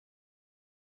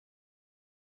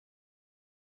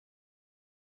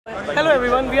Hello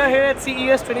everyone, we are here at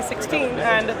CES 2016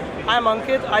 and I'm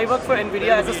Ankit. I work for NVIDIA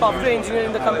as a software engineer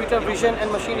in the computer vision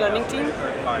and machine learning team.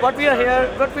 What we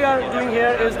are doing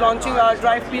here is launching our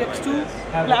Drive PX2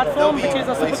 platform, which is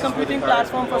a supercomputing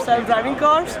platform for self-driving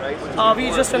cars. We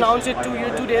just announced it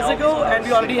two days ago, and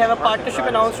we already have a partnership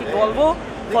announced with Volvo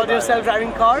for their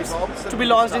self-driving cars to be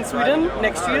launched in Sweden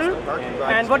next year.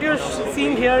 And what you're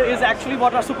seeing here is actually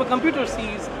what our supercomputer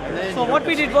sees. So what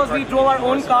we did was we drove our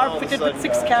own car fitted with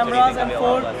 6 cameras and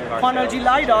 4 Quanergy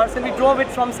LiDARs, and we drove it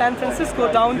from San Francisco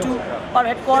down to our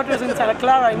headquarters in Santa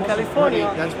Clara in California.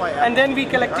 And then we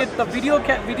collected the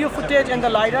video footage and the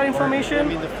LiDAR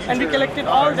information, and we collected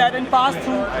all that and passed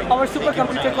through our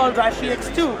supercomputer called Drive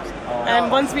PX2. And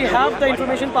once we have the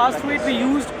information passed through it, we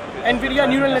used NVIDIA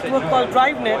neural network called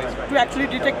DriveNet to actually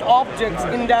detect objects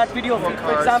in that video feed.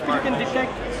 For example, you can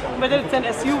detect whether it's an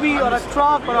SUV or a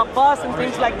truck or a bus and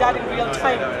things like that in real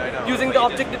time using the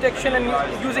object detection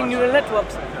and using neural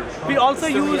networks. We also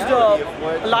used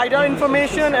LiDAR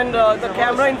information and the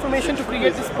camera information to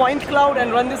create this point cloud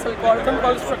and run this algorithm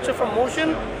called structure from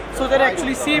motion, so that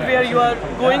actually see where you are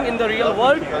going in the real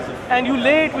world, and you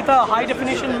lay it with a high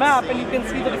definition map and you can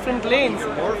see the different lanes.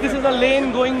 This is a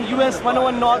lane going US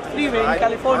 101 North Freeway in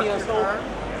California. So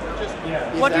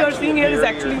what you are seeing here is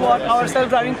actually what our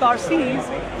self-driving car sees.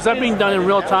 Is that being done in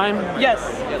real time? Yes.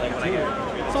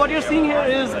 So what you're seeing here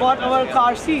is what our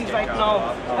car sees right now,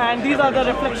 and these are the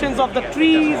reflections of the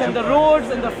trees and the roads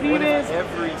and the freeways,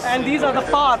 and these are the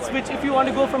paths which, if you want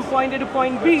to go from point A to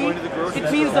point B,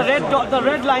 it means the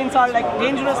red lines are like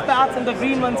dangerous paths and the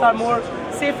green ones are more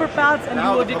safer paths, and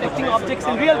you are detecting objects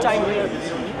in real time here.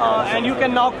 And you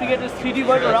can now create a 3D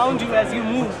world around you as you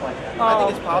move,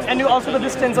 and you also the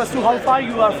distance as to how far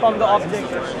you are from the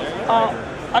object.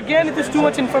 Again, it is too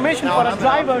much information for a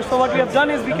driver, so what we have done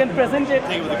is we can present it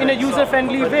in a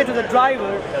user-friendly way to the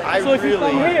driver. So if you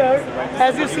come here,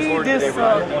 as you see this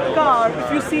car,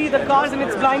 if you see the cars in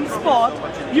its blind spot,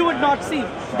 you would not see.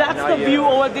 That's the view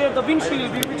over there, the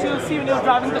windshield view, which you'll see when you're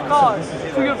driving the car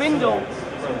through your window.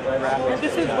 And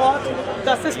this is what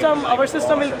our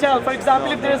system will tell. For example,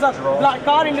 if there is a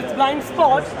car in its blind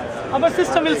spot, our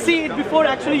system will see it before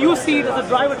actually you see it as a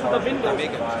driver through the window.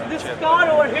 This car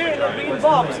over here in the green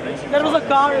box, there was a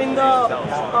car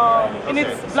in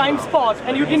its blind spot,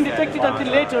 and you didn't detect it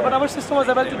until later, but our system was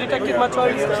able to detect it much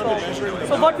earlier.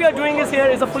 So what we are doing is here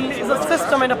is a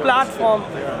system and a platform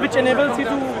which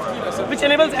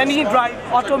enables any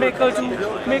automaker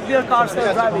to make their cars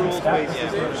self-driving.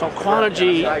 So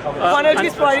Quanergy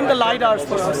is providing the LiDARs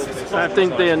for us. I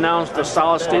think they announced the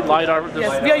solid-state LiDAR.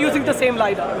 Yes, we are using the same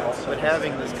LiDAR. But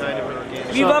having this kind of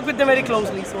organic... We work with them very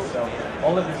closely.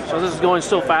 So this is going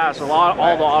so fast.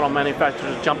 All the auto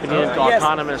manufacturers are jumping into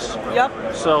autonomous.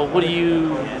 Yep. So what do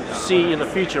you see in the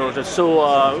future? Or is it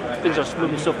so things are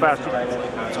moving so fast?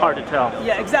 It's hard to tell.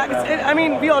 Yeah, exactly. I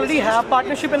mean, we already have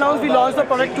partnership announced. We launched the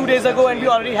product 2 days ago, and we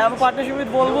already have a partnership with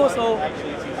Volvo.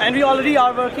 And we already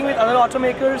are working with other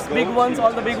automakers, big ones,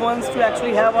 all the big ones, to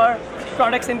actually have our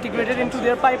products integrated into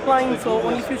their pipeline. So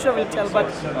only future will tell, but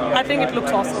I think it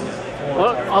looks awesome.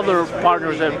 What other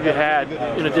partners have you had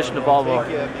in addition to Volvo?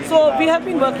 So we have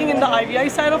been working in the IVI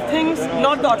side of things,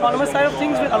 not the autonomous side of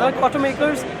things, with other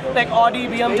automakers like Audi,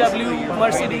 BMW,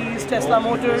 Mercedes, Tesla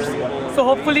Motors. So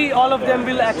hopefully all of them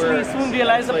will actually soon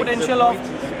realize the potential of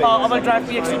our Drive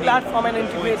PX2 platform and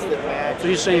integrate it. So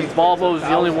you're saying Volvo is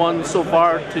the only one so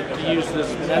far to use this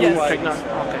new technology?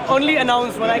 Okay. Only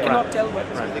announced one, I cannot tell what.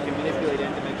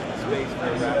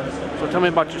 So tell me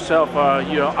about yourself.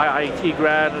 You're IIT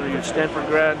grad or you're Stanford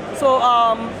grad? So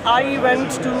I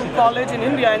went to college in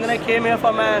India, and then I came here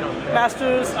for my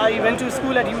master's. I went to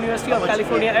school at University of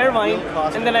California, Irvine,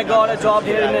 and then I got a job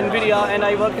here in NVIDIA, and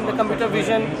I work in the computer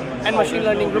vision and machine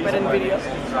learning group at NVIDIA.